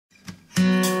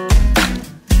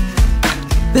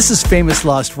This is Famous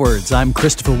Lost Words. I'm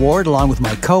Christopher Ward, along with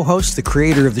my co-host, the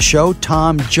creator of the show,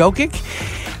 Tom Jokic.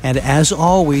 And as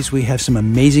always, we have some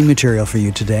amazing material for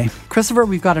you today. Christopher,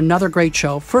 we've got another great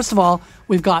show. First of all,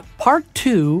 we've got part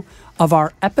 2 of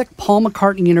our epic Paul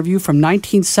McCartney interview from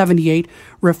 1978,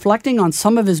 reflecting on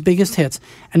some of his biggest hits.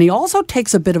 And he also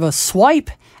takes a bit of a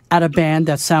swipe at a band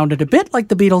that sounded a bit like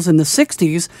the Beatles in the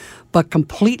 60s, but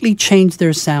completely changed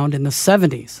their sound in the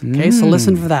 70s. Okay, so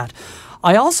listen for that.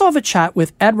 I also have a chat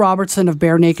with Ed Robertson of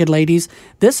Bare Naked Ladies.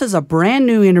 This is a brand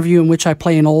new interview in which I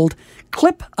play an old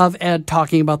clip of Ed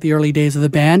talking about the early days of the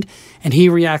band, and he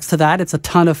reacts to that. It's a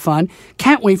ton of fun.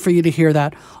 Can't wait for you to hear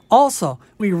that. Also,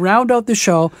 we round out the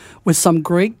show with some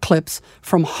great clips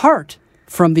from Heart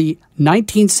from the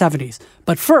 1970s.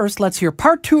 But first, let's hear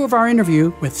part 2 of our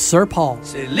interview with Sir Paul.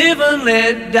 Say, live and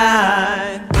let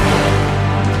die.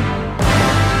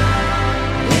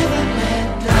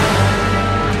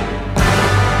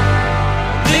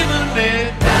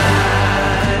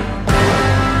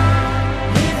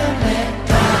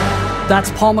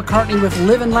 That's Paul McCartney with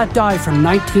Live and Let Die from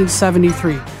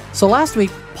 1973. So last week,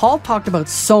 Paul talked about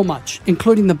so much,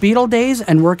 including the Beatle days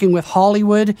and working with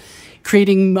Hollywood,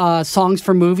 creating songs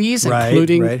for movies,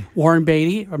 including Warren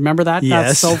Beatty. Remember that? Yes.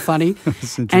 That's so funny.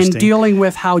 That's interesting. And dealing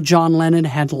with how John Lennon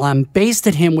had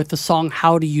lambasted him with the song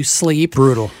How Do You Sleep?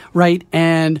 Brutal. Right?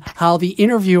 And how the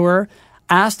interviewer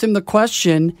asked him the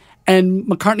question, and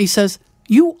McCartney says,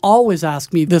 "You always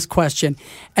ask me this question."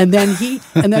 And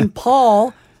then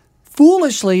Paul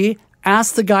foolishly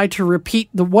asked the guy to repeat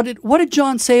what did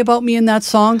John say about me in that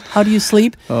song? How do you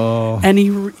sleep? Oh. And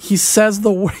he says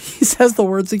the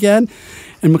words again,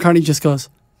 and McCartney just goes,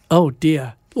 "Oh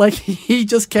dear!" Like he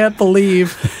just can't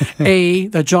believe A,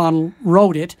 that John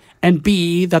wrote it, and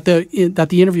B, that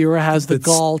the interviewer has the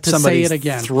gall to say it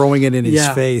again, throwing it in his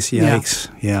face. Yikes!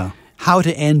 Yeah. How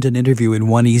to end an interview in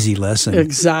one easy lesson.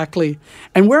 Exactly.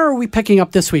 And where are we picking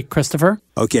up this week, Christopher?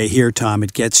 Okay, here, Tom,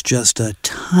 it gets just a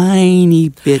tiny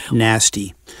bit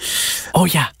nasty. Oh,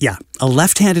 yeah. Yeah, a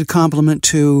left-handed compliment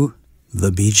to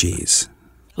the Bee Gees.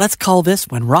 Let's call this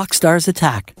When Rock Stars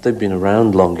Attack. They've been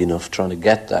around long enough trying to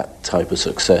get that type of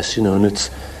success, and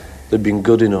they've been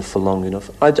good enough for long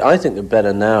enough. I think they're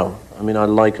better now. I mean, I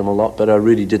like them a lot better. I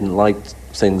really didn't like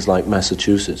things like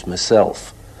Massachusetts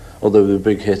myself, although they were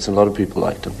big hits and a lot of people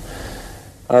liked them.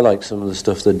 I like some of the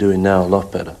stuff they're doing now a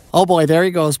lot better. Oh boy, there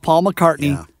he goes, Paul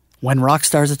McCartney, Yeah. When Rock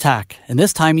Stars Attack. And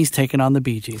this time he's taking on the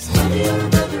Bee Gees.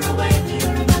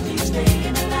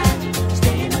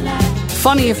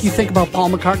 Funny if you think about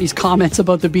Paul McCartney's comments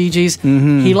about the Bee Gees.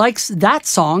 He likes that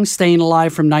song, Staying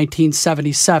Alive from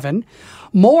 1977,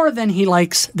 more than he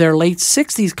likes their late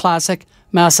 60s classic,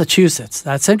 Massachusetts.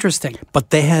 That's interesting. But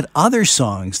they had other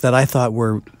songs that I thought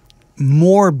were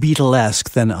more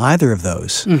Beatlesque than either of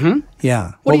those. Mm-hmm.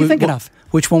 Yeah. What are you thinking of?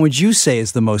 Which one would you say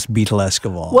is the most Beatlesque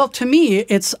of all? Well, to me,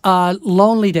 it's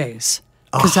Lonely Days.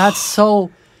 Because that's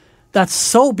so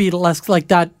Beatlesque, like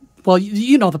that. Well,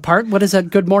 you know the part. What is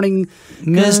that? Good morning,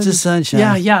 Mr.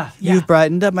 Sunshine. Yeah. You've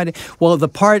brightened up my day. Well, the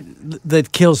part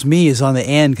that kills me is on the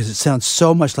end because it sounds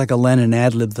so much like a Lennon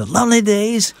ad-lib. The lonely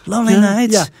days, lonely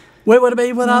nights. Yeah. Where would it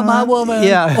be without my woman?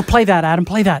 Yeah. Oh, play that, Adam.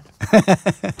 Play that.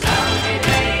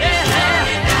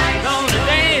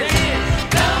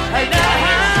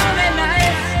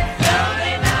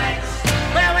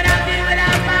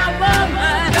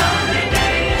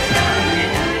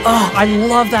 Oh, I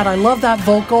love that. I love that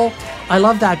vocal. I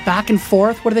love that back and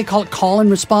forth. What do they call it? Call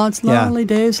and response. Lonely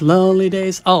days, lonely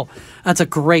days. Oh, that's a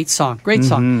great song. Great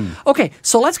song. Okay,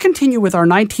 so let's continue with our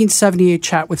 1978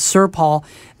 chat with Sir Paul.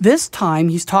 This time,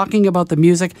 he's talking about the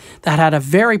music that had a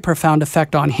very profound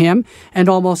effect on him and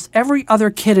almost every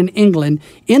other kid in England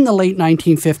in the late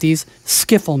 1950s,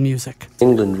 skiffle music.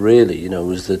 England really,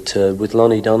 was that with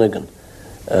Lonnie Donegan,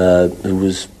 who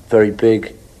was very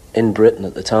big in Britain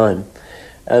at the time,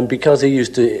 and because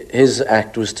his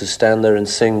act was to stand there and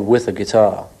sing with a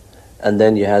guitar, and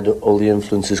then you had all the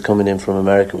influences coming in from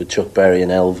America with Chuck Berry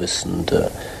and Elvis and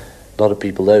a lot of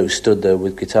people there who stood there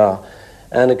with guitar.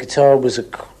 And a guitar was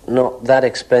not that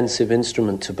expensive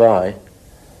instrument to buy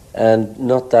and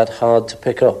not that hard to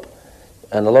pick up.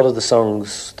 And a lot of the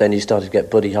songs, then you started to get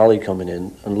Buddy Holly coming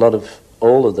in, and a lot of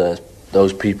all of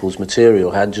those people's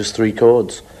material had just 3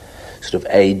 chords, sort of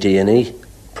A, D, and E.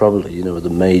 Probably, the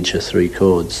major 3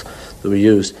 chords that were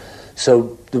used.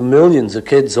 So the millions of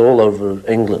kids all over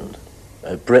England,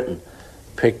 Britain,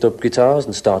 picked up guitars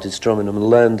and started strumming them and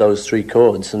learned those 3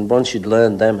 chords. And once you'd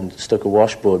learned them and stuck a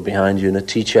washboard behind you and a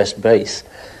T-chest bass,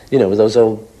 with those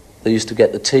old, they used to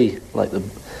get the T,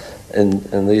 and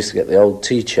they used to get the old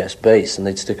T-chest bass, and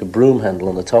they'd stick a broom handle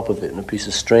on the top of it and a piece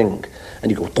of string, and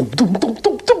you go dum dum dum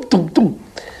dum dum dum, dum.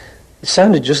 It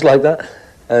sounded just like that.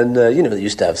 And, they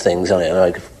used to have things on it,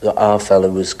 like our fella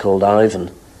was called Ivan,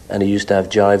 and he used to have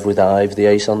Jive with Ive, the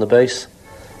ace on the bass,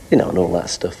 and all that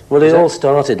stuff. Well, it all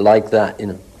started like that,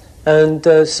 And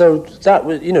so that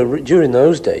was, during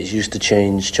those days, used to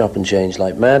chop and change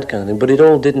like mad kind of thing, but it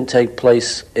all didn't take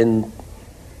place in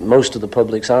most of the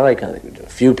public's eye kind of thing. A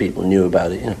few people knew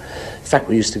about it, In fact,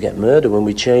 we used to get murder when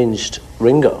we changed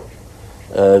Ringo,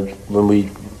 when we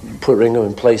put Ringo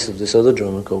in place of this other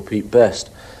drummer called Pete Best.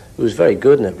 It was very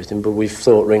good and everything, but we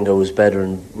thought Ringo was better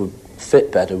and would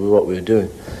fit better with what we were doing.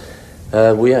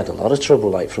 We had a lot of trouble,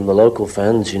 like, from the local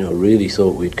fans, really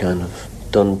thought we'd kind of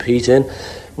done Pete in,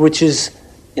 which is,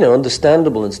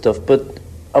 understandable and stuff, but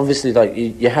obviously, like,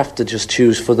 you have to just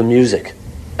choose for the music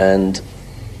and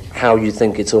how you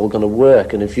think it's all going to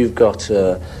work. And if you've got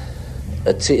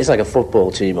it's like a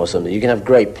football team or something, you can have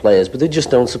great players, but they just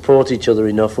don't support each other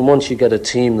enough. And once you get a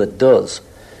team that does,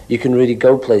 you can really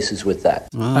go places with that.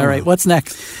 Oh. All right, what's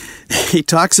next? He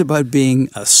talks about being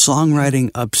a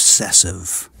songwriting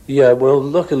obsessive. Yeah, well,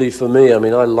 luckily for me, I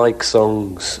like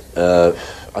songs.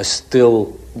 I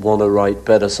still want to write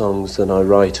better songs than I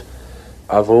write.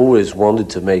 I've always wanted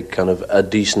to make kind of a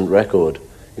decent record,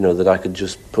 that I could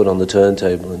just put on the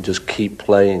turntable and just keep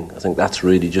playing. I think that's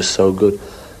really just so good.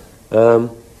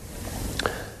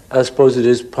 I suppose it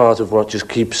is part of what just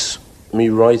keeps me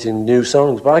writing new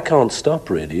songs, but I can't stop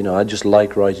really, I just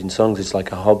like writing songs. It's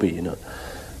like a hobby,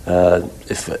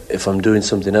 If I'm doing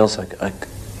something else, I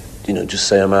just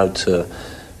say I'm out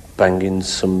banging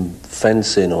some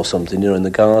fence in or something, in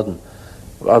the garden.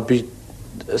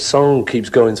 A song keeps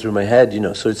going through my head,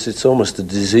 so it's almost a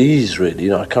disease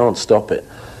really, I can't stop it.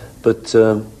 But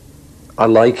I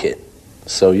like it,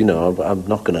 so, I'm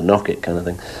not going to knock it kind of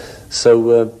thing.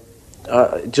 So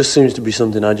it just seems to be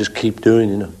something I just keep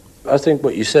doing, I think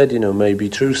what you said, may be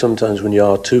true. Sometimes when you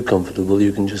are too comfortable,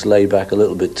 you can just lay back a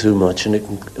little bit too much and it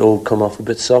can all come off a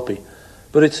bit soppy.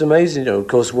 But it's amazing, of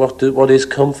course, what is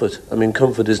comfort?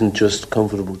 Comfort isn't just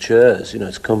comfortable chairs,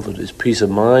 it's comfort, it's peace of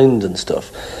mind and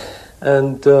stuff.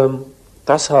 And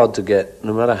that's hard to get,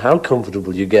 no matter how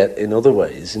comfortable you get in other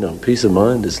ways, peace of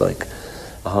mind is like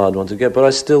a hard one to get. But I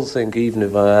still think even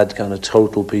if I had kind of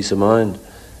total peace of mind,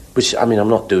 which, I'm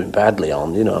not doing badly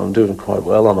on, I'm doing quite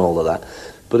well on all of that.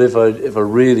 But if I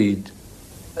really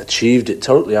achieved it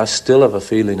totally, I still have a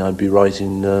feeling I'd be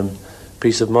writing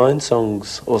peace of mind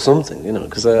songs or something,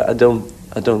 because I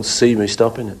don't see me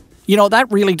stopping it.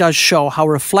 That really does show how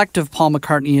reflective Paul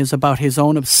McCartney is about his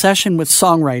own obsession with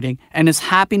songwriting and his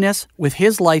happiness with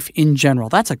his life in general.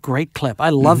 That's a great clip. I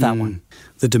love that one.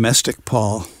 The domestic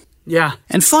Paul. Yeah.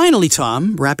 And finally,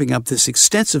 Tom, wrapping up this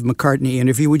extensive McCartney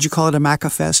interview, would you call it a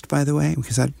Macafest, by the way?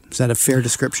 Is that a fair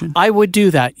description? I would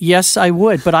do that. Yes, I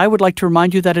would. But I would like to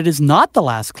remind you that it is not the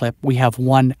last clip. We have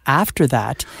one after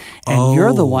that. And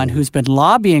you're the one who's been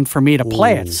lobbying for me to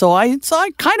play it. So it's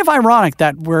kind of ironic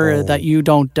that that you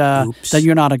don't that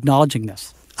you're not acknowledging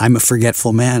this. I'm a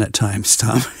forgetful man at times,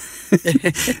 Tom.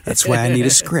 That's why I need a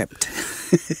script.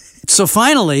 So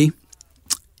finally,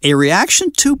 a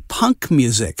reaction to punk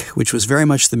music, which was very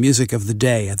much the music of the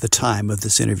day at the time of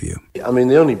this interview. The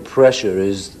only pressure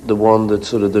is the one that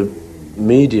sort of the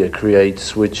media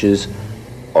creates, which is,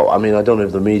 I don't know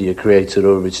if the media creates it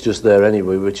or if it's just there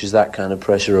anyway, which is that kind of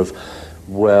pressure of,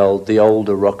 well, the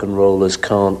older rock and rollers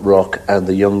can't rock and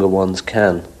the younger ones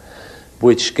can,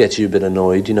 which gets you a bit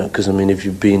annoyed, because, if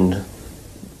you've been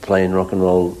playing rock and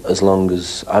roll as long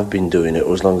as I've been doing it,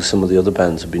 or as long as some of the other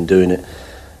bands have been doing it,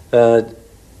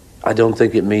 I don't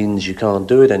think it means you can't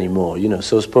do it anymore,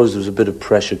 So I suppose there was a bit of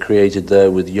pressure created there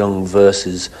with young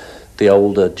versus the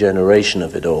older generation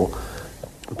of it all.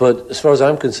 But as far as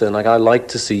I'm concerned, I like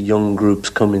to see young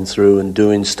groups coming through and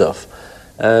doing stuff.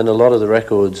 And a lot of the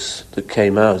records that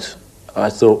came out, I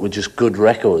thought were just good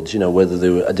records,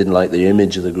 whether I didn't like the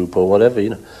image of the group or whatever,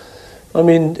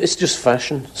 it's just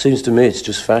fashion. Seems to me it's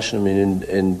just fashion.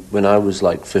 When I was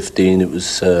like 15, it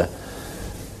was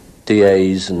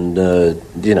DAs and,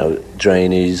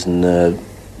 Drainies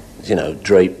and,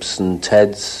 Drapes and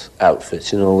Ted's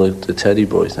outfits, the Teddy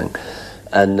Boy thing.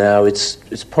 And now it's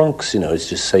punks, it's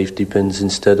just safety pins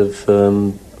instead of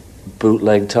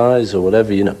bootleg ties or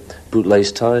whatever,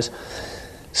 bootlace ties.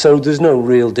 So there's no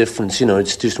real difference,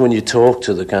 it's just when you talk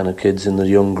to the kind of kids in the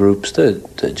young groups, they're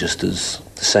just the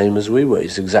same as we were.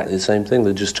 It's exactly the same thing.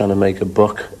 They're just trying to make a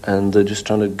buck and they're just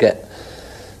trying to get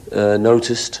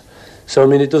noticed. So,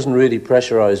 it doesn't really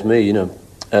pressurize me,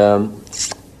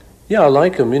 I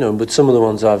like them, but some of the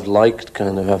ones I've liked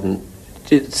kind of haven't.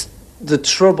 The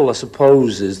trouble, I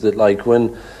suppose, is that, like,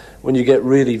 when you get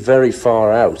really very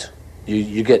far out,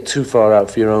 you get too far out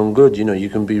for your own good. You know, you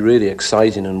can be really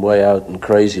exciting and way out and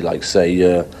crazy, like, say,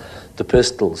 the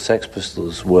Pistols, Sex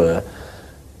Pistols were.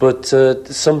 But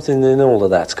something in all of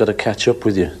that's got to catch up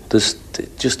with you.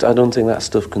 I don't think that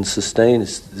stuff can sustain.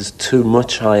 There's too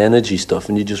much high-energy stuff,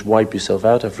 and you just wipe yourself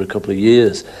out after a couple of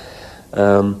years.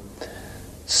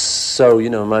 So, you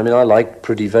know, I mean, I liked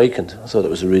Pretty Vacant. I thought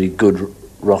it was a really good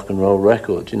rock and roll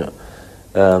record, you know.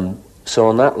 So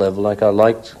on that level, like, I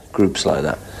liked groups like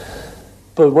that.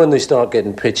 But when they start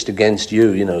getting pitched against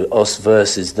you, you know, us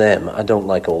versus them, I don't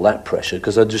like all that pressure,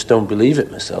 because I just don't believe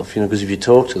it myself, you know, because if you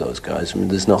talk to those guys, I mean,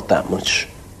 there's not that much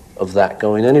of that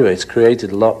going anyway. It's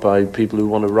created a lot by people who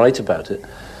want to write about it.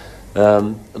 A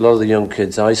lot of the young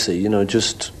kids I see, you know,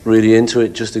 just really into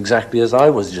it, just exactly as I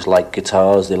was. Just like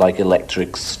guitars, they like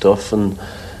electric stuff, and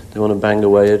they want to bang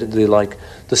away at it. They like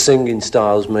the singing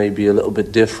styles may be a little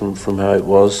bit different from how it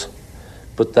was,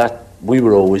 but that we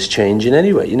were always changing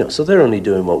anyway, you know. So they're only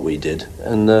doing what we did,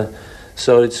 and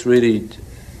so it's really,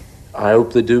 I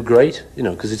hope they do great, you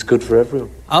know, because it's good for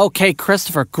everyone. Okay,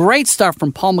 Christopher, great stuff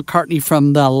from Paul McCartney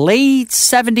from the late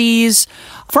 70s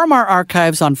from our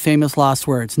archives on Famous Lost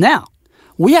Words. Now,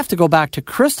 we have to go back to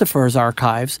Christopher's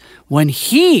archives when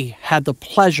he had the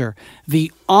pleasure,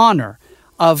 the honor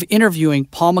of interviewing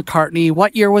Paul McCartney.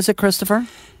 What year was it, Christopher?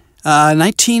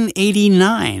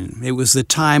 1989. It was the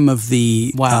time of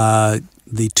the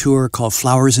tour called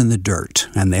Flowers in the Dirt,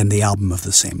 and then the album of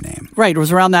the same name. Right. It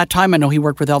was around that time. I know he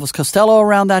worked with Elvis Costello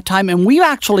around that time, and we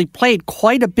actually played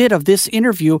quite a bit of this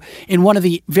interview in one of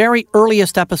the very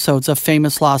earliest episodes of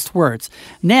Famous Lost Words.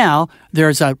 Now,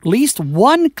 there's at least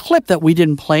one clip that we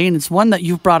didn't play, and it's one that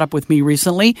you've brought up with me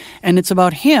recently, and it's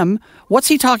about him. What's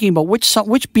he talking about? Which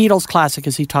Beatles classic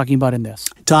is he talking about in this?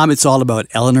 Tom, it's all about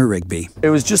Eleanor Rigby. It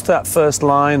was just that first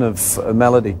line of a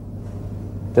melody.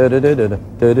 That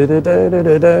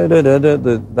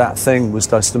thing was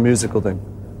just a musical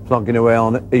thing, plugging away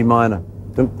on E minor.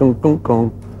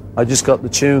 I just got the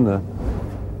tune there,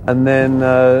 and then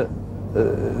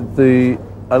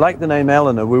I like the name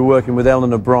Eleanor. We were working with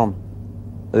Eleanor Bron,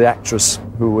 the actress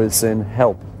who was in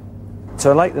Help.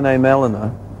 So I like the name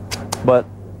Eleanor, but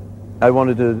I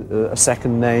wanted a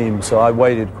second name, so I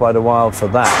waited quite a while for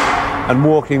that. And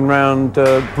walking around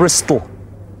Bristol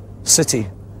City.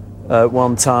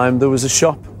 One time there was a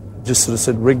shop just sort of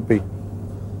said Rigby,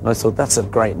 and I thought that's a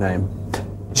great name.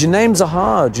 Your names are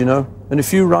hard, you know, and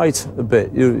if you write a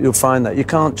bit you'll find that you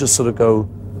can't just sort of go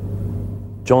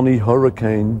Johnny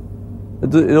Hurricane.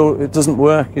 It doesn't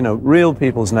work, you know. Real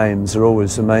people's names are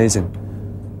always amazing,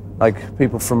 like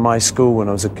people from my school when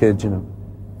I was a kid, you know,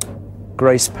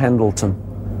 Grace Pendleton.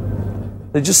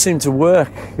 They just seem to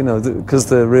work, you know, because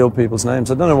they're real people's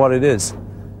names. I don't know what it is.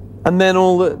 And then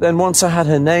then once I had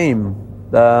her name,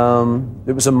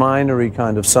 it was a minory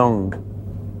kind of song.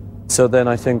 So then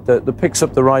I think that the Picks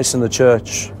Up the Rice in the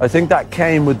Church, I think that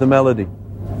came with the melody.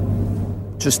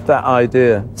 Just that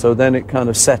idea. So then it kind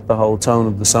of set the whole tone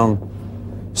of the song.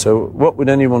 So what would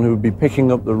anyone who would be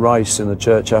picking up the rice in the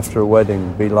church after a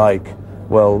wedding be like?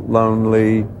 Well,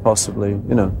 lonely, possibly,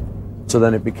 you know. So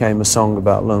then it became a song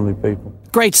about lonely people.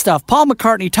 Great stuff. Paul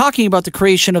McCartney talking about the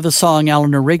creation of the song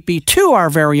Eleanor Rigby to our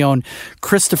very own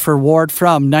Christopher Ward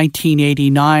from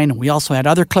 1989. We also had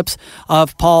other clips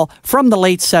of Paul from the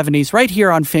late 70s right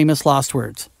here on Famous Lost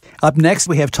Words. Up next,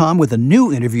 we have Tom with a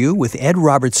new interview with Ed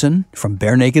Robertson from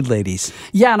Bare Naked Ladies.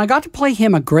 Yeah, and I got to play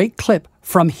him a great clip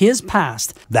from his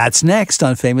past. That's next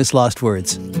on Famous Lost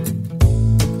Words.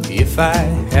 If I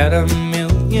had $1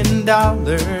 million,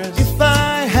 if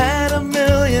I had $1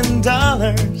 million,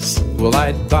 well,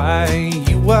 I'd buy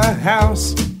you a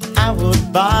house. I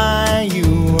would buy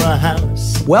you a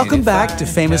house. Welcome back to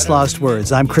Famous Lost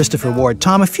Words. I'm Christopher Ward.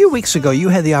 Tom, a few weeks ago, you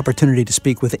had the opportunity to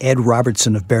speak with Ed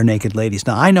Robertson of Bare Naked Ladies.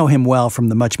 Now, I know him well from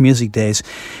the Much Music days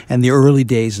and the early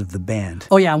days of the band.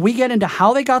 Oh, yeah, and we get into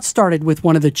how they got started with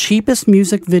one of the cheapest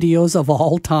music videos of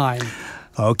all time.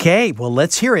 Okay, well,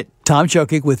 let's hear it. Tom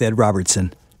Jokic with Ed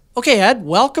Robertson. Okay, Ed,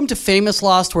 welcome to Famous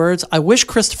Lost Words. I wish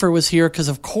Christopher was here because,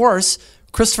 of course,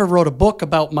 Christopher wrote a book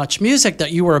about Much Music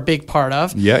that you were a big part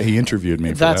of. Yeah, he interviewed me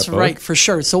for that book. That's right, for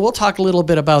sure. So we'll talk a little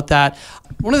bit about that.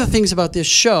 One of the things about this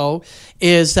show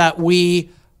is that we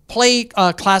play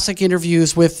classic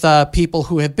interviews with people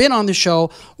who have been on the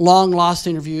show, long-lost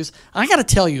interviews. I got to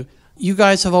tell you, you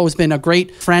guys have always been a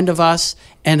great friend of us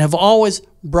and have always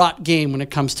brought game when it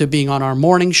comes to being on our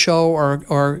morning show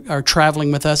or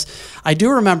traveling with us. I do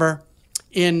remember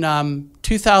in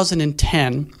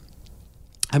 2010...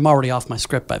 I'm already off my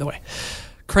script, by the way.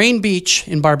 Crane Beach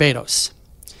in Barbados.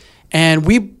 And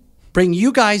we bring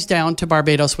you guys down to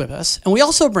Barbados with us. And we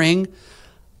also bring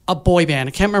a boy band.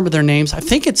 I can't remember their names. I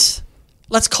think it's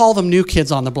let's call them New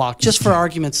Kids on the Block, just for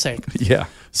argument's sake. Yeah.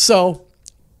 So,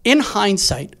 in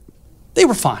hindsight, they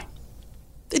were fine.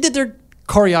 They did their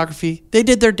choreography. They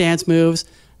did their dance moves.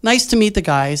 Nice to meet the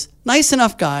guys. Nice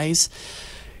enough guys.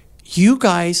 You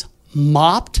guys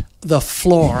mopped the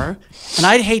floor. And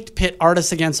I'd hate to pit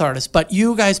artists against artists, but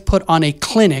you guys put on a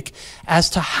clinic as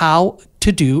to how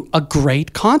to do a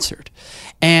great concert.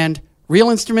 And real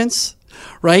instruments,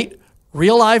 right?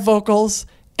 Real live vocals,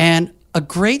 and a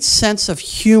great sense of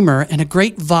humor and a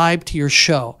great vibe to your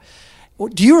show.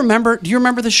 Do you remember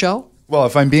the show? Well,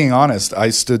 if I'm being honest, I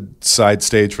stood side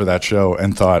stage for that show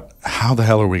and thought, how the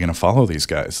hell are we going to follow these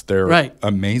guys? They're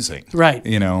amazing. Right.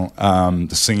 You know,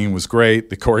 the singing was great.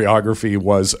 The choreography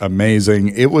was amazing.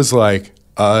 It was like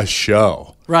a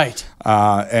show. Right.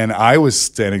 And I was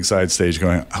standing side stage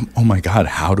going, oh my God,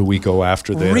 how do we go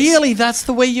after this? Really? That's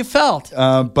the way you felt?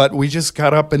 But we just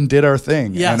got up and did our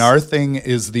thing. Yes. And our thing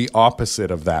is the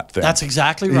opposite of that thing. That's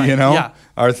exactly right. You know? Yeah.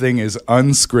 Our thing is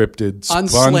unscripted,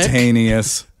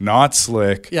 spontaneous, not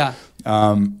slick. Yeah.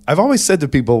 I've always said to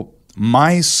people,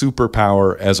 my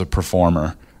superpower as a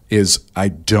performer is I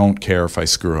don't care if I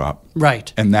screw up.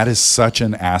 Right. And that is such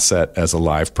an asset as a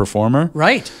live performer.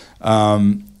 Right.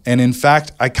 And in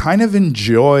fact, I kind of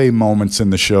enjoy moments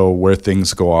in the show where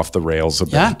things go off the rails a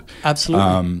bit. Yeah,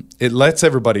 absolutely. It lets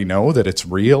everybody know that it's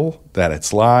real, that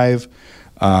it's live,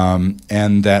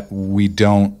 and that we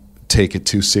don't take it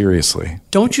too seriously.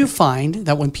 Don't you find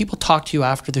that when people talk to you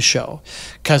after the show,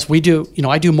 because we do,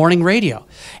 I do morning radio,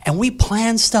 and we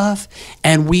plan stuff,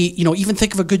 and we, even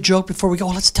think of a good joke before we go,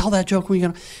 let's tell that joke.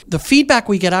 The feedback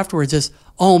we get afterwards is,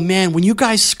 oh man, when you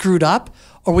guys screwed up,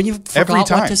 or when you forgot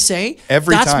what to say,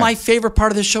 that's my favorite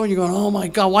part of the show. And you're going, oh my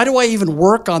God, why do I even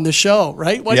work on the show,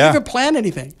 right? Why do you even plan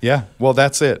anything? Yeah, well,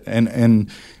 that's it. And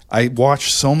I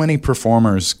watch so many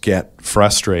performers get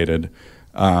frustrated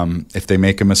if they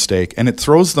make a mistake. And it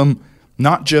throws them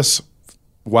not just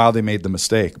while they made the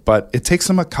mistake, but it takes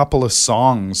them a couple of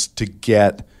songs to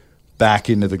get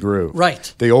back into the groove.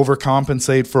 Right. They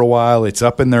overcompensate for a while. It's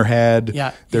up in their head.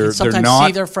 Yeah. They're sometimes not,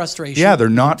 see their frustration. Yeah, they're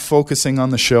not focusing on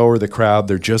the show or the crowd.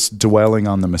 They're just dwelling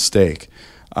on the mistake.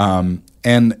 And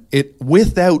it,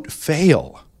 without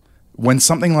fail, when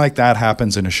something like that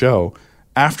happens in a show,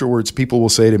 afterwards people will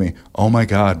say to me, oh my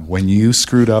God, when you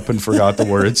screwed up and forgot the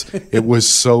words, it was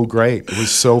so great. It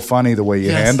was so funny the way you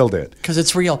handled it. Because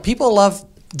it's real. People love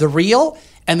the real,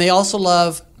 and they also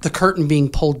love the curtain being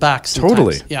pulled back sometimes.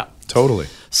 Totally. Yeah. Totally.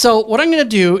 So what I'm going to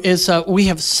do is we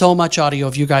have so much audio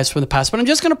of you guys from the past, but I'm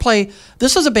just going to play,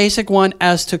 this is a basic one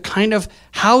as to kind of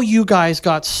how you guys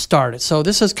got started. So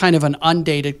this is kind of an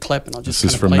undated clip, and I'll just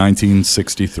This is from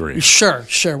 1963. Sure,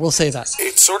 we'll say that.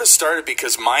 It sort of started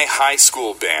because my high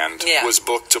school band was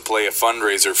booked to play a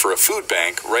fundraiser for a food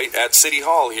bank right at City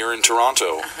Hall here in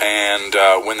Toronto. And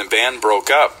when the band broke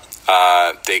up,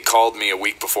 they called me a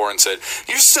week before and said,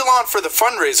 you're still on for the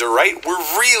fundraiser, right?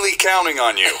 We're really counting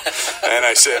on you. And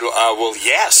I said, well,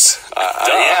 yes,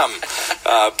 I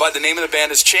am. But the name of the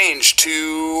band has changed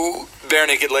to Bare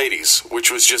Naked Ladies,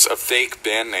 which was just a fake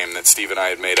band name that Steve and I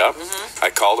had made up. I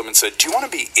called him and said, do you want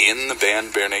to be in the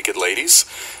band Bare Naked Ladies?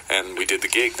 And we did the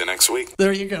gig the next week.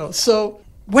 There you go. So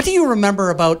what do you remember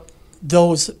about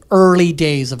those early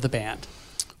days of the band?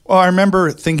 Well, I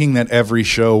remember thinking that every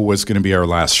show was going to be our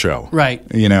last show. Right.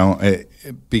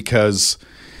 Because,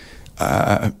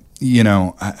 I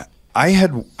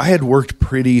had worked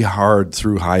pretty hard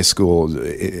through high school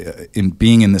in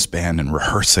being in this band and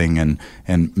rehearsing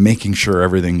and making sure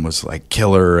everything was like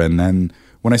killer. And then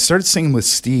when I started singing with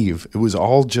Steve, it was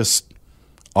all just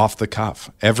off the cuff.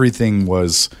 Everything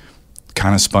was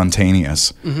kind of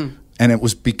spontaneous. Mm-hmm. And it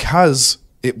was because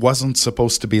it wasn't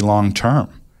supposed to be long term.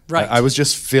 Right. I was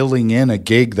just filling in a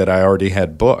gig that I already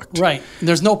had booked. Right.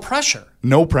 There's no pressure.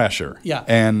 No pressure. Yeah.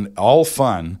 And all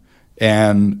fun.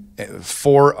 And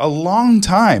for a long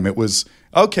time, it was,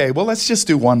 okay, well, let's just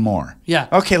do one more. Yeah.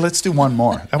 Okay, let's do one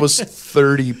more. That was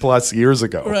 30 plus years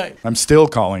ago. Right. I'm still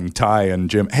calling Ty and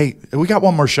Jim, hey, we got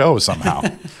one more show somehow.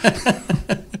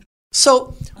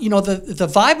 So, the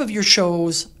vibe of your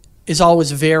shows is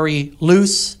always very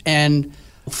loose and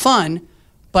fun,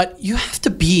 but you have to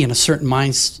be in a certain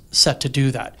mindset to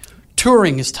do that.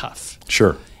 Touring is tough.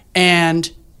 Sure. And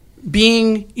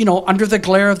being, under the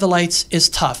glare of the lights is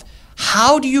tough.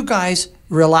 How do you guys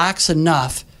relax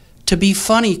enough to be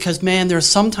funny? Because, man, there's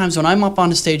sometimes when I'm up on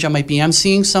the stage, I might be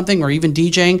emceeing something or even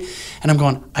DJing, and I'm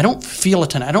going, I don't feel it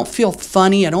tonight. I don't feel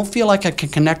funny. I don't feel like I can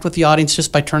connect with the audience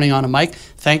just by turning on a mic.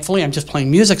 Thankfully, I'm just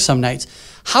playing music some nights.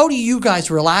 How do you guys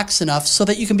relax enough so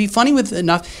that you can be funny with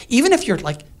enough, even if you're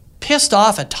like pissed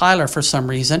off at Tyler for some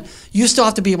reason, you still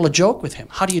have to be able to joke with him.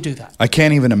 How do you do that? I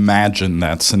can't even imagine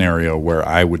that scenario where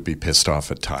I would be pissed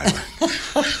off at Tyler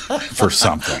for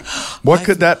something. What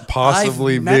could that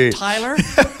possibly I've be? met Tyler.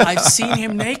 I've seen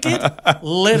him naked.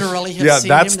 Literally, have Yeah, seen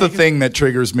that's him the naked. thing that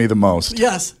triggers me the most.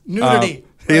 Yes, nudity.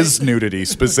 His nudity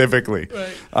specifically.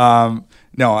 No,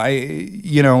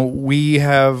 we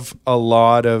have a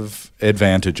lot of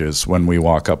advantages when we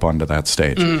walk up onto that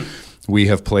stage. We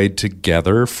have played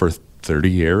together for 30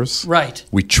 years. Right.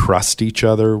 We trust each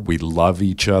other. We love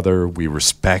each other. We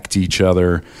respect each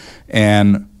other.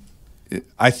 And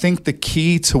I think the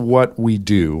key to what we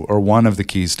do, or one of the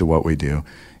keys to what we do,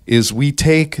 is we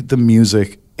take the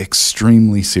music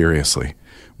extremely seriously.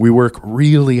 We work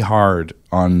really hard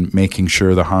on making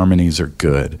sure the harmonies are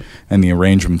good and the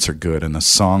arrangements are good and the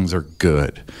songs are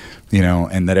good,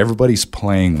 and that everybody's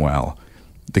playing well.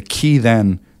 The key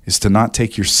then is to not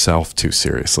take yourself too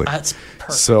seriously. That's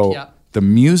perfect. So the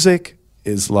music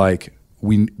is like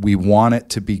we want it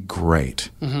to be great.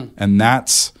 And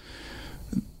that's,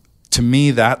 to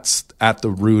me, that's at the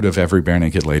root of every Bare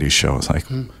Naked Ladies show. It's like,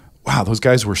 wow, those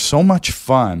guys were so much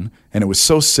fun and it was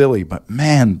so silly, but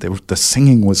man, the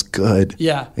singing was good.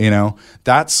 Yeah.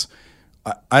 That's,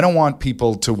 I don't want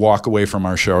people to walk away from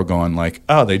our show going like,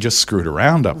 oh, they just screwed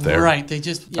around up there. Right. They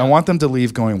just, I want them to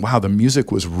leave going, wow, the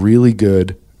music was really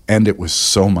good and it was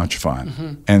so much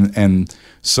fun. And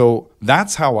so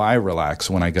that's how I relax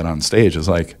when I get on stage. It's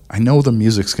like, I know the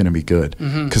music's going to be good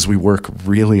because we work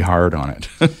really hard on it.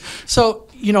 So,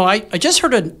 I just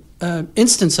heard an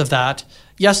instance of that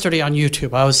yesterday on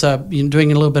YouTube. I was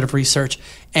doing a little bit of research,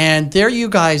 and there you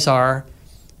guys are.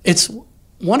 It's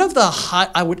one of the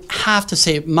I would have to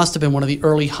say it must have been one of the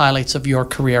early highlights of your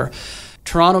career.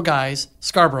 Toronto guys,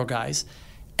 Scarborough guys,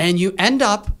 and you end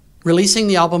up releasing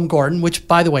the album Gordon, which,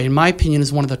 by the way, in my opinion,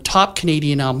 is one of the top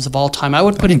Canadian albums of all time. I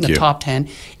would put it in the top 10.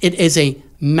 It is a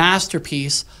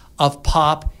masterpiece of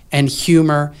pop and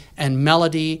humor and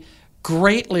melody.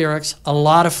 Great lyrics, a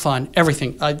lot of fun,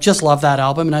 everything. I just love that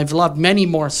album, and I've loved many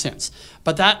more since.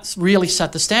 But that's really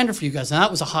set the standard for you guys, and that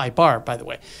was a high bar, by the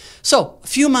way. So a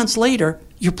few months later,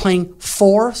 you're playing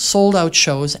 4 sold-out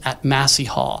shows at Massey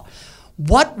Hall.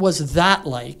 What was that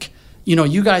like?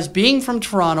 You guys being from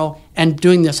Toronto and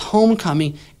doing this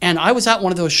homecoming, and I was at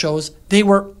one of those shows. They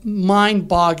were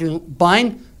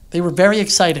mind-boggling. They were very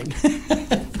exciting.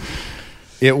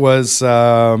 It was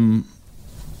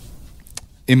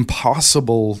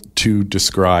impossible to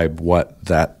describe what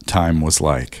that time was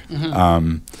like,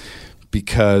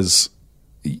 because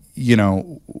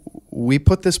we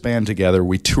put this band together.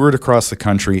 We toured across the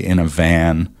country in a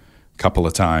van a couple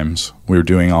of times. We were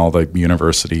doing all the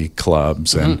university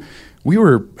clubs, and we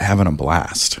were having a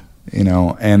blast,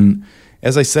 and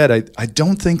as I said, I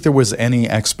don't think there was any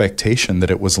expectation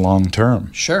that it was long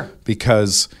term. Sure.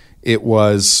 Because it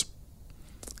was,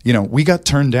 we got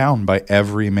turned down by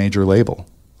every major label.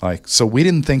 So we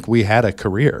didn't think we had a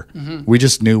career. We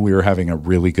just knew we were having a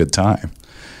really good time.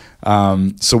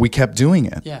 So we kept doing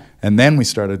it. Yeah. And then we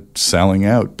started selling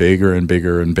out bigger and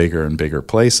bigger and bigger and bigger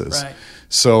places. Right.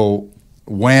 So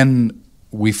when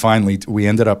we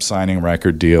ended up signing a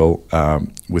record deal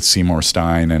with Seymour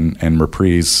Stein and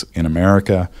Reprise in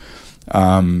America,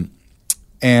 and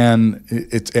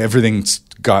everything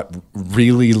got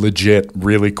really legit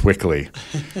really quickly.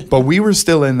 But we were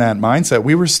still in that mindset.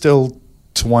 We were still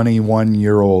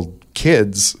 21-year-old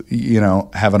kids,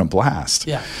 having a blast.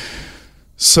 Yeah.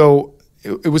 So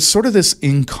it was sort of this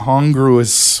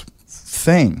incongruous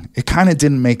thing. It kind of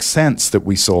didn't make sense that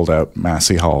we sold out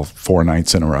Massey Hall 4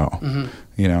 nights in a row.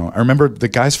 I remember the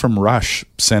guys from Rush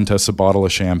sent us a bottle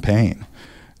of champagne.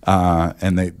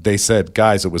 And they said,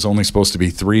 guys, it was only supposed to be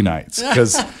 3 nights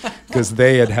because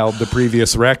they had held the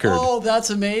previous record. Oh, that's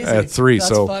amazing. At 3.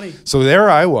 That's funny. So there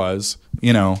I was,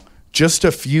 just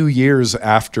a few years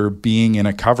after being in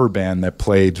a cover band that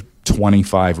played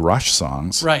 25 Rush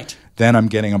songs. Right. Then I'm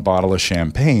getting a bottle of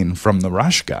champagne from the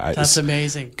Rush guys. That's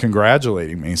amazing.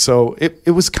 Congratulating me. So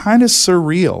it was kind of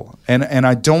surreal. And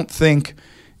I don't think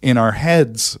in our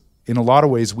heads, in a lot of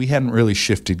ways, we hadn't really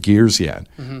shifted gears yet.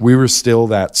 We were still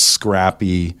that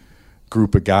scrappy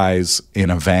group of guys in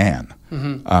a van.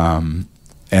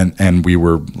 And we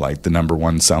were like the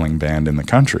 #1 selling band in the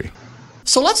country.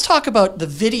 So let's talk about the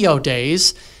video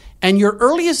days. And your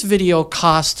earliest video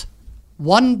cost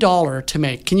 $1 to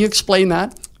make. Can you explain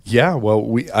that? Yeah,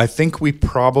 well, I think we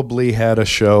probably had a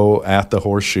show at the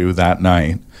Horseshoe that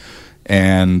night,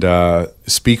 and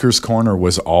Speaker's Corner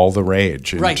was all the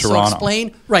rage in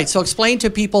Toronto. So explain to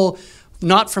people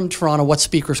not from Toronto what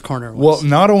Speaker's Corner was. Well,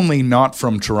 not only not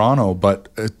from Toronto, but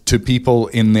to people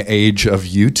in the age of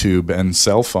YouTube and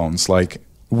cell phones, like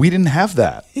we didn't have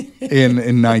that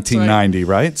in 1990,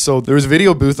 right? So there was a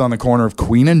video booth on the corner of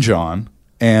Queen and John,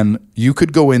 and you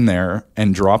could go in there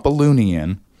and drop a loonie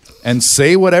in and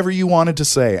say whatever you wanted to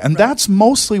say. And that's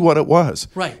mostly what it was.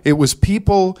 Right. It was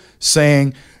people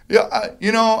saying,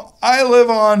 I live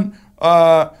on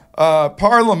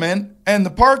Parliament, and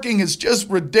the parking is just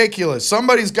ridiculous.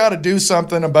 Somebody's got to do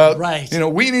something about,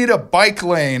 we need a bike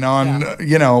lane on,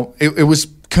 it was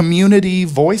community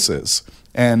voices.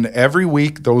 And every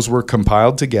week those were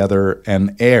compiled together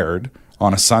and aired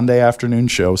on a Sunday afternoon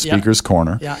show, Speaker's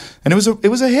Corner. Yeah. And it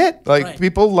was a hit.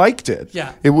 People liked it.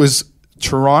 Yeah. It was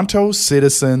Toronto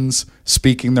citizens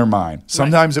speaking their mind.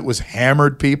 Sometimes it was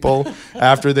hammered people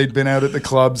after they'd been out at the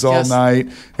clubs all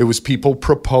night. It was people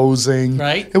proposing.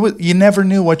 Right. You never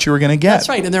knew what you were going to get. That's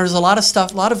right. And there was a lot of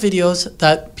stuff, a lot of videos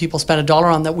that people spent $1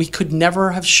 on that we could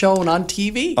never have shown on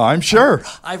TV. I'm sure.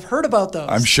 I've heard about those.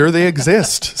 I'm sure they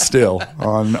exist still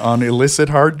on illicit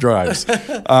hard drives.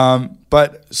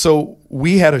 But so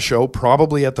we had a show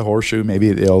probably at the Horseshoe, maybe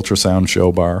at the Ultrasound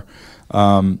Show Bar.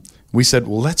 We said,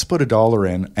 well, let's put $1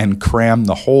 in and cram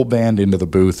the whole band into the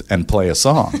booth and play a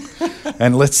song.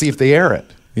 And let's see if they air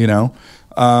it,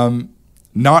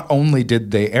 Not only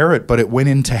did they air it, but it went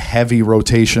into heavy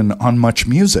rotation on Much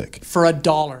Music. For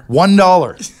 $1.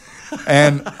 $1.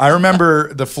 And I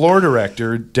remember the floor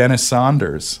director, Dennis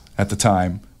Saunders, at the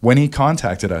time, when he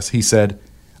contacted us, he said,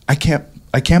 I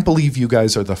can't believe you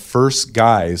guys are the first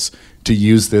guys to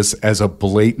use this as a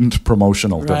blatant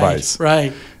promotional device.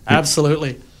 Right,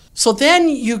 absolutely. So then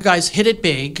you guys hit it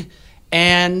big,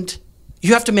 and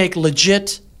you have to make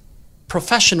legit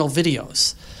professional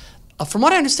videos. From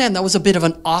what I understand, that was a bit of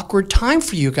an awkward time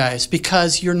for you guys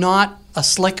because you're not a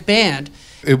slick band.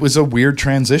 It was a weird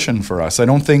transition for us. I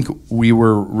don't think we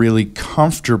were really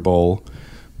comfortable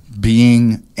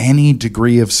being any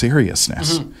degree of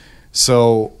seriousness. Mm-hmm.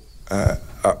 So,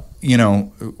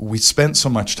 we spent so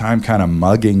much time kind of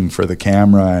mugging for the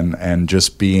camera and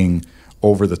just being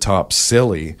over the top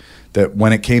silly that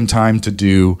when it came time to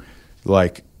do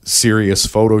serious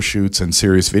photo shoots and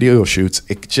serious video shoots,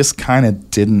 it just kind of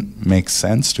didn't make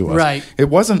sense to us. Right. It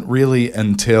wasn't really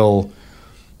until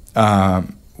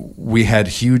we had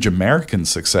huge American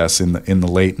success in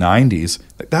the late 90s.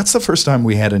 That's the first time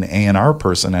we had an A&R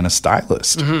person and a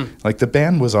stylist. Mm-hmm. The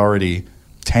band was already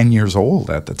 10 years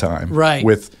old at the time. Right.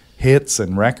 With hits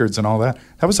and records and all that.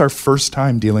 That was our first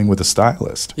time dealing with a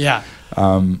stylist. Yeah.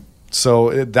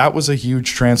 So that was a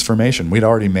huge transformation. We'd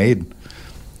already made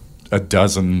a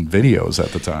dozen videos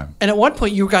at the time. And at one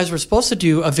point, you guys were supposed to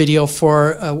do a video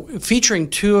for featuring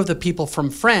two of the people from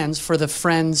Friends for the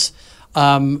Friends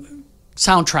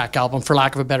soundtrack album, for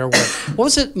lack of a better word. What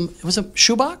was it? Was it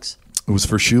Shoebox? It was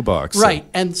for Shoebox. Right.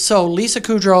 And so Lisa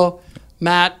Kudrow,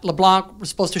 Matt LeBlanc were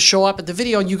supposed to show up at the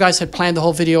video, and you guys had planned the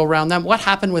whole video around them. What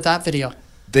happened with that video?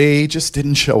 They just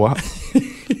didn't show up.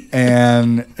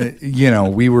 And,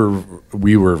 we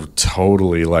were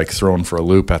totally thrown for a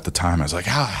loop at the time. I was like,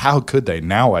 how could they?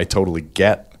 Now I totally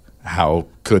get how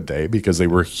could they, because they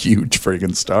were huge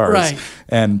friggin' stars. Right.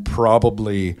 And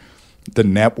probably the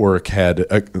network had,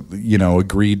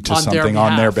 agreed to something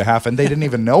on their behalf, and they didn't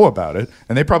even know about it.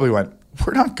 And they probably went,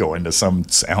 we're not going to some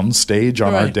sound stage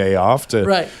on our day off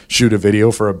to shoot a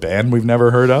video for a band we've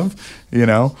never heard of,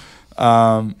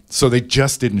 So they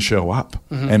just didn't show up.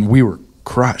 Mm-hmm. And we were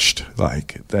crushed.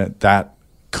 That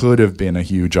could have been a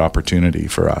huge opportunity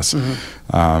for us.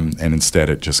 Mm-hmm. And instead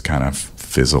it just kind of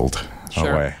fizzled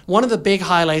away. One of the big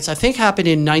highlights, I think, happened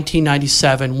in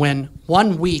 1997 when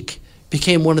 1 Week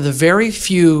became one of the very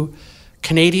few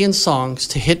Canadian songs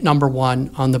to hit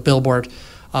 #1 on the Billboard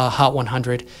Hot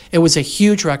 100. It was a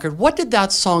huge record. What did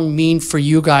that song mean for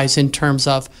you guys in terms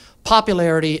of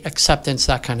popularity, acceptance,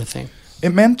 that kind of thing?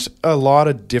 It meant a lot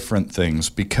of different things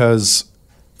because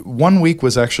 1 Week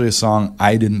was actually a song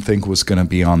I didn't think was going to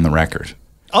be on the record.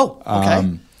 Oh,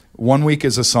 okay. 1 Week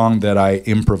is a song that I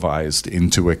improvised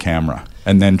into a camera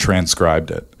and then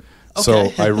transcribed it. Okay.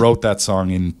 So I wrote that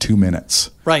song in 2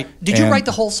 minutes. Right. Did you write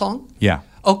the whole song? Yeah.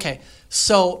 Okay.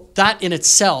 So that in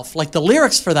itself, the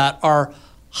lyrics for that are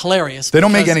hilarious. They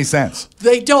don't make any sense.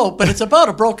 They don't, but it's about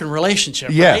a broken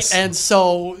relationship, yes. Right? And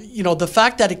so, the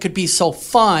fact that it could be so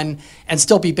fun and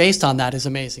still be based on that is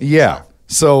amazing. Yeah.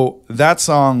 So that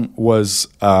song was,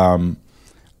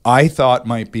 I thought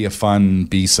might be a fun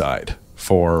B-side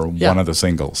for one of the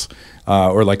singles,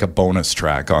 or a bonus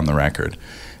track on the record.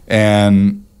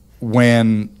 And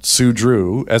when Sue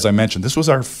Drew, as I mentioned, this was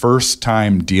our first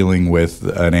time dealing with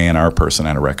an A&R person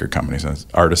at a record company, so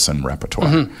Artisan Repertoire.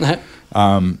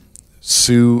 Mm-hmm.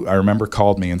 Sue, I remember,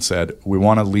 called me and said, we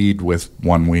want to lead with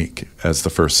 1 Week as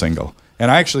the first single.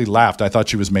 And I actually laughed. I thought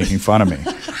she was making fun of me,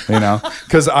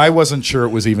 because I wasn't sure it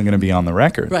was even going to be on the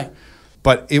record. Right.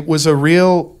 But it was a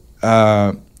real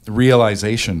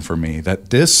realization for me that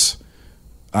this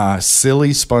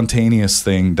silly, spontaneous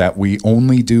thing that we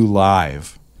only do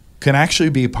live can actually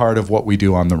be part of what we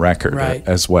do on the record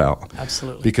as well.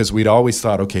 Absolutely. Because we'd always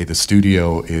thought, okay, the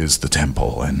studio is the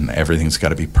temple and everything's got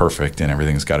to be perfect and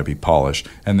everything's got to be polished.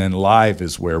 And then live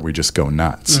is where we just go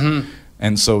nuts. Mm-hmm.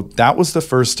 And so that was the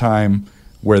first time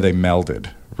where they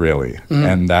melded, really. Mm-hmm.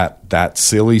 And that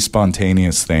silly,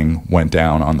 spontaneous thing went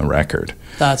down on the record.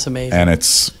 That's amazing. And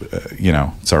it's,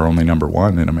 it's our only number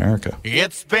one in America.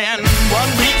 It's been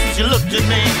 1 week since you looked at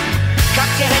me.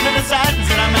 Cocked your head to the side and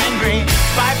said I'm angry.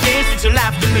 5 days since you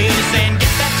laughed at me, saying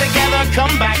get that together,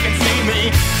 come back and see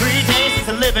me. 3 days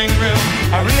since the living room.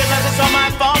 I realized it's all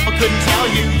my fault, but couldn't tell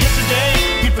you. Yesterday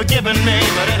you'd forgiven me,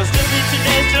 but it'll still be 2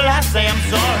 days till I say I'm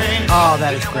sorry. Oh,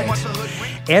 that is great.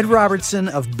 Ed Robertson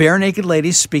of Bare Naked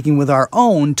Ladies speaking with our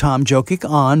own Tom Jokic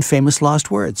on Famous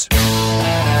Lost Words.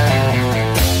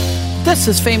 This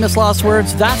is Famous Lost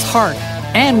Words. That's Heart.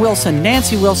 Ann Wilson,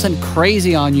 Nancy Wilson,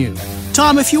 Crazy on You.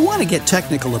 Tom, if you want to get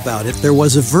technical about it, there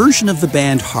was a version of the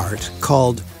band Heart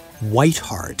called White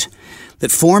Heart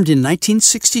that formed in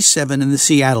 1967 in the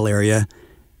Seattle area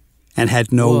and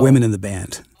had no women in the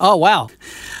band. Oh, wow.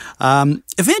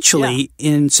 Eventually,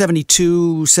 in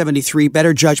 72, 73,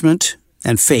 Better Judgment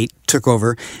and Fate took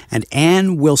over, and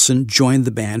Ann Wilson joined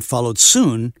the band, followed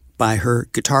soon by her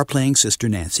guitar-playing sister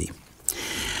Nancy.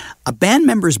 A band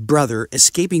member's brother,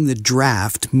 escaping the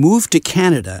draft, moved to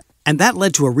Canada, and that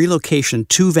led to a relocation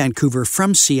to Vancouver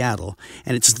from Seattle,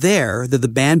 and it's there that the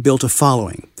band built a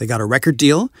following. They got a record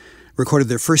deal, recorded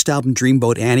their first album,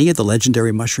 Dreamboat Annie, at the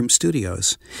legendary Mushroom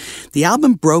Studios. The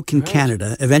album broke in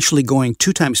Canada, eventually going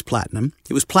 2 times platinum.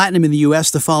 It was platinum in the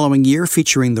U.S. the following year,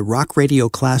 featuring the rock radio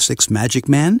classics Magic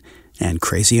Man and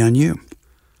Crazy on You.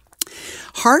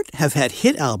 Heart have had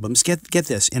hit albums, get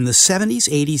this, in the 70s,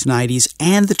 80s, 90s,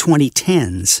 and the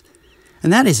 2010s.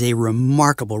 And that is a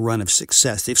remarkable run of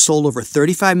success. They've sold over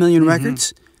 35 million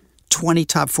records, 20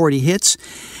 top 40 hits,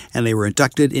 and they were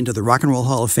inducted into the Rock and Roll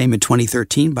Hall of Fame in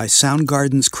 2013 by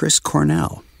Soundgarden's Chris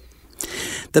Cornell.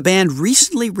 The band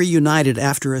recently reunited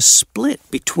after a split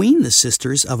between the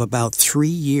sisters of about 3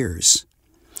 years.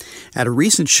 At a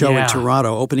recent show in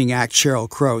Toronto, opening act Sheryl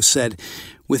Crow said,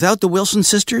 "Without the Wilson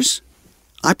sisters,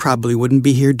 I probably wouldn't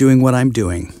be here doing what I'm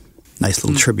doing." Nice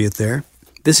little tribute there.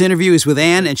 This interview is with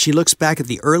Ann, and she looks back at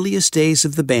the earliest days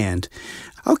of the band.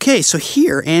 Okay, so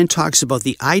here Ann talks about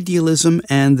the idealism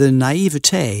and the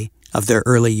naivete of their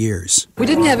early years. We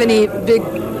didn't have any big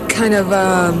kind of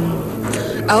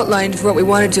outline for what we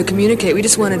wanted to communicate. We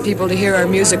just wanted people to hear our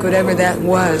music, whatever that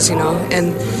was,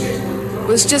 and it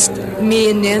was just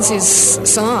me and Nancy's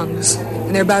songs.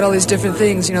 And they're about all these different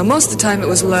things. Most of the time it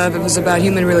was love, it was about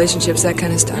human relationships, that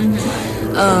kind of stuff.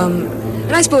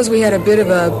 And I suppose we had a bit of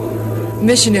a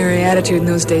missionary attitude in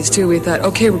those days too. We thought,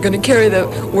 okay, we're going to carry the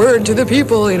word to the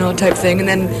people, type thing. And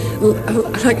then,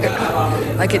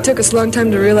 like it took us a long time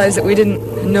to realize that we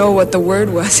didn't know what the word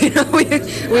was. We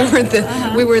weren't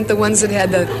the ones that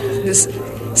had this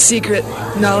secret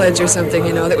knowledge or something,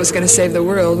 that was going to save the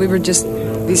world. We were just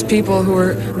these people who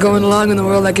were going along in the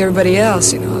world like everybody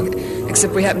else,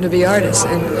 except we happen to be artists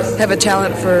and have a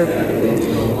talent for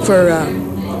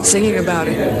singing about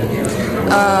it.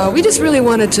 We just really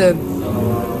wanted to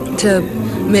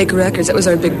make records. That was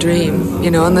our big dream,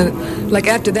 and then,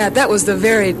 after that was the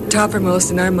very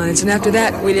toppermost in our minds. And after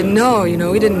that, we didn't know,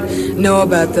 we didn't know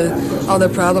about all the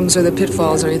problems or the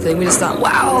pitfalls or anything. We just thought,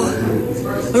 wow,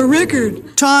 a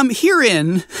record. Tom,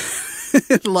 herein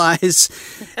lies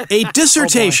a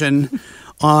dissertation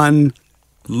on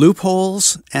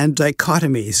loopholes and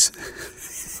dichotomies.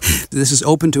 This is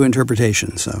open to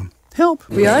interpretation, so help.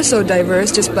 We are so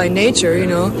diverse just by nature,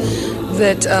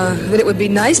 that it would be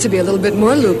nice to be a little bit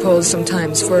more loopholes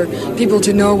sometimes for people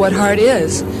to know what Heart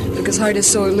is, because Heart is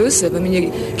so elusive. I mean,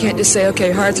 you can't just say,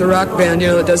 okay, Heart's a rock band,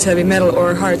 that does heavy metal,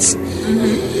 or Heart's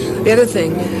the other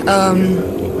thing.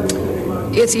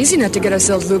 It's easy not to get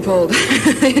ourselves loopholed.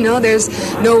 There's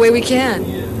no way we can,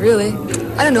 really.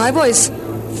 I don't know, I've always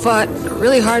fought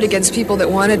really hard against people that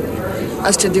wanted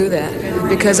us to do that,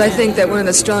 because I think that one of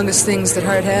the strongest things that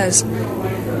Heart has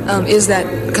is that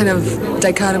kind of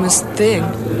dichotomous thing.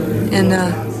 And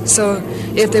so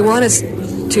if they want us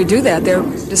to do that, they're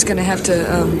just going to have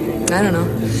to,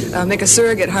 make a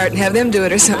surrogate heart and have them do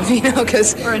it or something,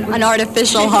 because or an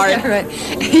artificial heart. Yeah, right.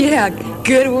 Yeah,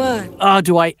 good one. Oh,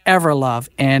 do I ever love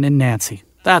Ann and Nancy.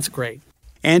 That's great.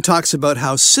 Ann talks about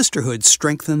how sisterhood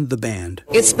strengthened the band.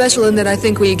 It's special in that I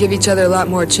think we give each other a lot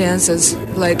more chances.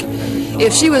 Like,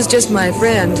 if she was just my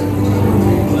friend,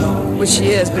 which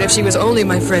she is, but if she was only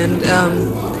my friend,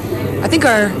 I think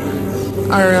our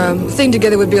thing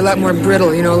together would be a lot more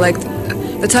brittle, you know, like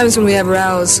the times when we have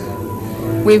rows,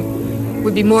 we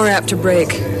would be more apt to break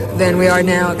than we are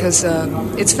now, because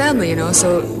it's family, you know,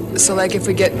 so like if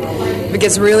it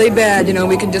gets really bad, you know,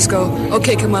 we can just go,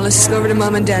 okay, come on, let's just go over to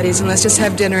Mom and Daddy's and let's just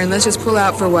have dinner and let's just pull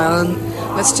out for a while and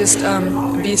let's just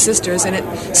be sisters. And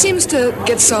it seems to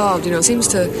get solved, you know, seems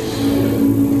to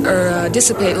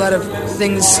dissipate a lot of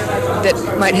things that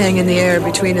might hang in the air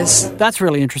between us. That's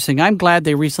really interesting. I'm glad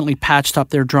they recently patched up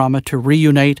their drama to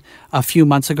reunite a few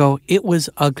months ago. It was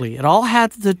ugly. It all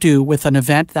had to do with an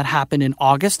event that happened in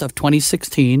August of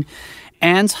 2016.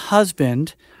 Anne's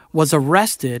husband was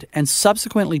arrested and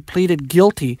subsequently pleaded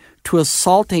guilty to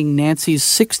assaulting Nancy's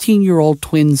 16-year-old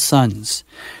twin sons.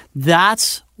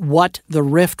 That's what the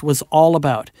rift was all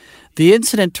about. The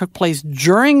incident took place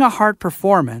during a Heart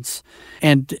performance,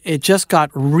 and it just got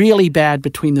really bad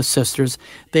between the sisters.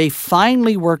 They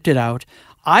finally worked it out.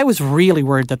 I was really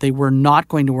worried that they were not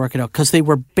going to work it out because they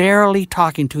were barely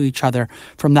talking to each other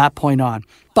from that point on.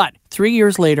 But 3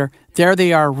 years later, there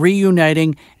they are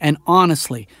reuniting, and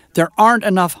honestly, there aren't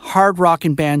enough hard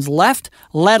rockin' bands left,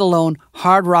 let alone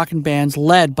hard rockin' bands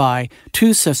led by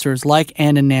two sisters like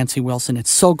Anne and Nancy Wilson.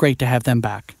 It's so great to have them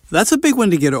back. That's a big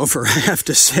one to get over, I have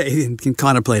to say, in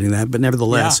contemplating that, but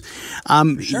nevertheless.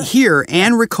 Yeah. Sure. Here,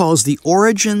 Anne recalls the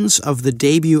origins of the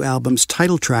debut album's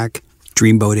title track,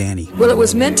 Dreamboat Annie. Well, it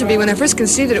was meant to be, when I first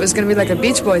conceived it, it was going to be like a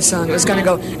Beach Boys song. It was going to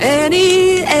go,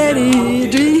 Annie, Annie,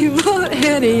 Dreamboat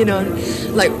Annie, you know,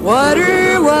 like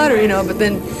water, water, you know, but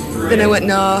then I went,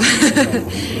 no.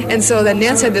 And so then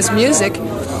Nance had this music,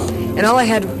 and all I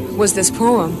had was this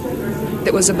poem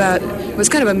that was about, it was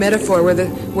kind of a metaphor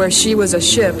where she was a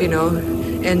ship, you know,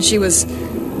 and she was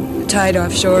tied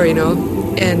offshore, you know,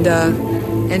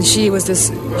 and she was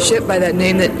this ship by that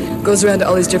name that goes around to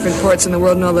all these different ports in the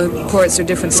world, and all the ports are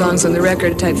different songs on the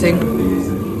record type thing.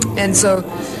 And so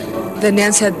then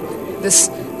Nance had this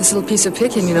little piece of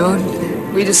picking, you know,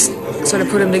 we just sort of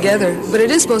put them together. But it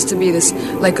is supposed to be this,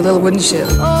 like a little wooden ship.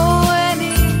 Oh,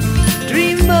 Annie,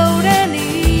 dreamboat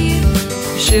Annie,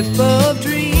 ship of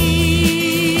dreams.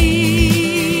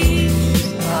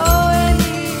 Oh,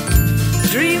 Annie,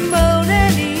 dreamboat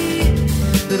Annie,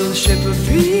 little ship of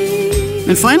dreams.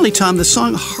 And finally, Tom, the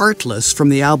song Heartless from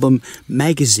the album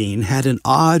Magazine had an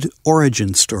odd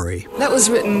origin story. That was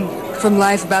written from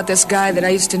life about this guy that I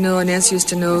used to know and Nancy used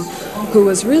to know, who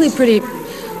was really pretty,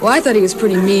 well, I thought he was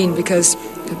pretty mean because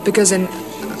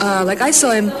I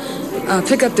saw him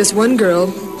pick up this one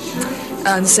girl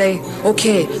and say,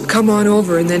 okay, come on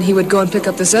over. And then he would go and pick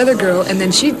up this other girl, and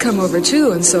then she'd come over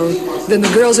too. And so then the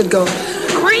girls would go,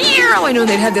 I know,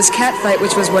 they'd have this cat fight,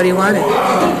 which was what he wanted.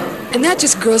 And that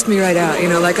just grossed me right out, you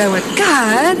know, like I went,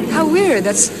 God, how weird.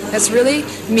 That's really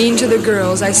mean to the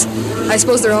girls. I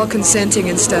suppose they're all consenting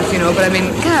and stuff, you know, but I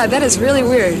mean, God, that is really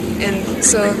weird. And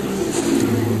so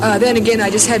then again, I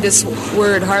just had this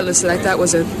word, Heartless, that I thought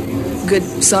was a good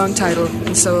song title,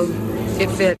 and so it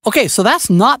fit. Okay, so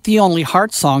that's not the only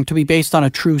Heart song to be based on a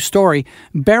true story.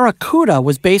 Barracuda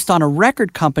was based on a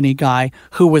record company guy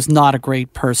who was not a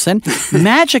great person.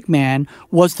 Magic Man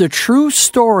was the true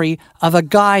story of a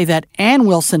guy that Anne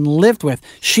Wilson lived with.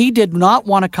 She did not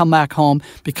want to come back home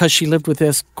because she lived with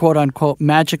this quote-unquote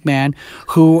Magic Man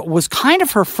who was kind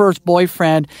of her first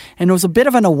boyfriend, and it was a bit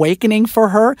of an awakening for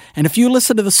her. And if you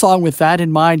listen to the song with that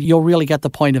in mind, you'll really get the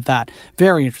point of that.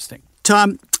 Very interesting.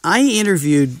 Tom, I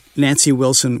interviewed Nancy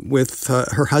Wilson with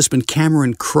her husband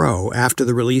Cameron Crowe after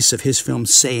the release of his film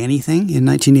Say Anything in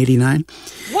 1989.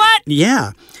 What?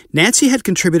 Yeah. Nancy had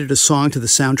contributed a song to the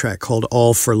soundtrack called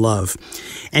All for Love,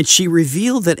 and she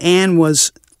revealed that Anne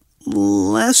was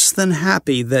less than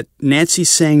happy that Nancy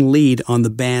sang lead on the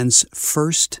band's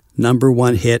first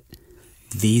 #1 hit,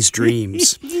 These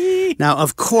Dreams. Now,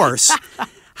 of course,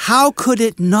 how could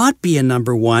it not be a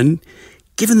 #1?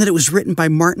 Given that it was written by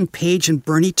Martin Page and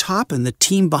Bernie Taupin, the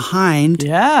team behind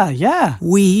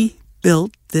We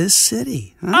Built This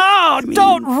City. Huh? Oh,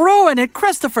 don't ruin it,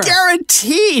 Christopher.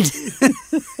 Guaranteed.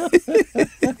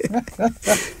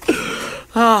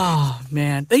 Oh,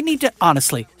 man. They need to,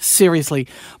 honestly, seriously,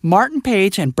 Martin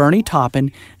Page and Bernie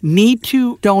Taupin need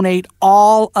to donate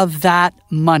all of that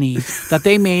money that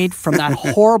they made from that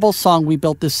horrible song, We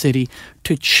Built This City,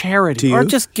 to charity. To you? Or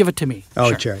just give it to me. Oh,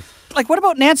 sure. charity. Like, what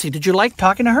about Nancy? Did you like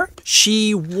talking to her?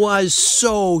 She was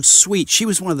so sweet. She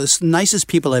was one of the nicest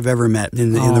people I've ever met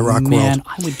in the rock world.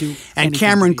 I would do And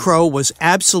Cameron Crowe was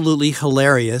absolutely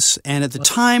hilarious. And at the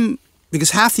time, because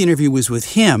half the interview was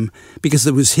with him, because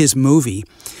it was his movie,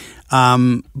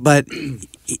 But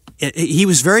he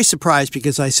was very surprised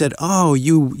because I said, "Oh,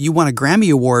 you won a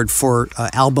Grammy Award for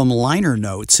album liner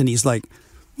notes," and he's like,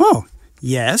 "Oh,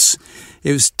 yes."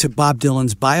 It was to Bob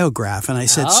Dylan's Biograph, and I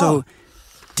said, "So,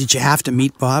 did you have to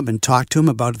meet Bob and talk to him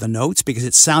about the notes because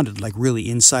it sounded like really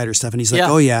insider stuff?" And he's like,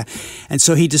 "Oh yeah," and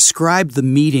so he described the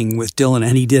meeting with Dylan,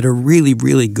 and he did a really,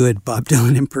 really good Bob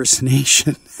Dylan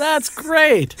impersonation. That's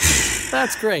great.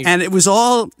 That's great. And it was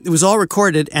all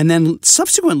recorded. And then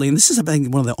subsequently, and this is I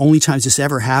think one of the only times this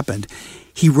ever happened,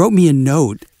 he wrote me a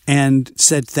note and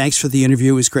said, "Thanks for the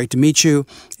interview. It was great to meet you.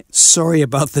 Sorry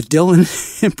about the Dylan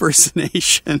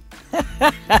impersonation."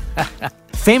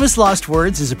 Famous Lost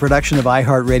Words is a production of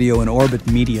iHeartRadio and Orbit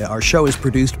Media. Our show is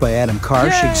produced by Adam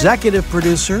Karsh, executive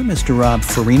producer, Mr. Rob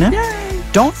Farina. Yay.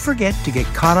 Don't forget to get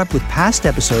caught up with past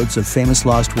episodes of Famous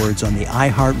Lost Words on the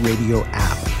iHeartRadio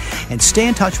app. And stay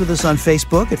in touch with us on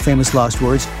Facebook at Famous Lost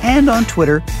Words and on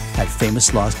Twitter at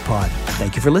Famous Lost Pod.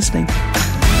 Thank you for listening.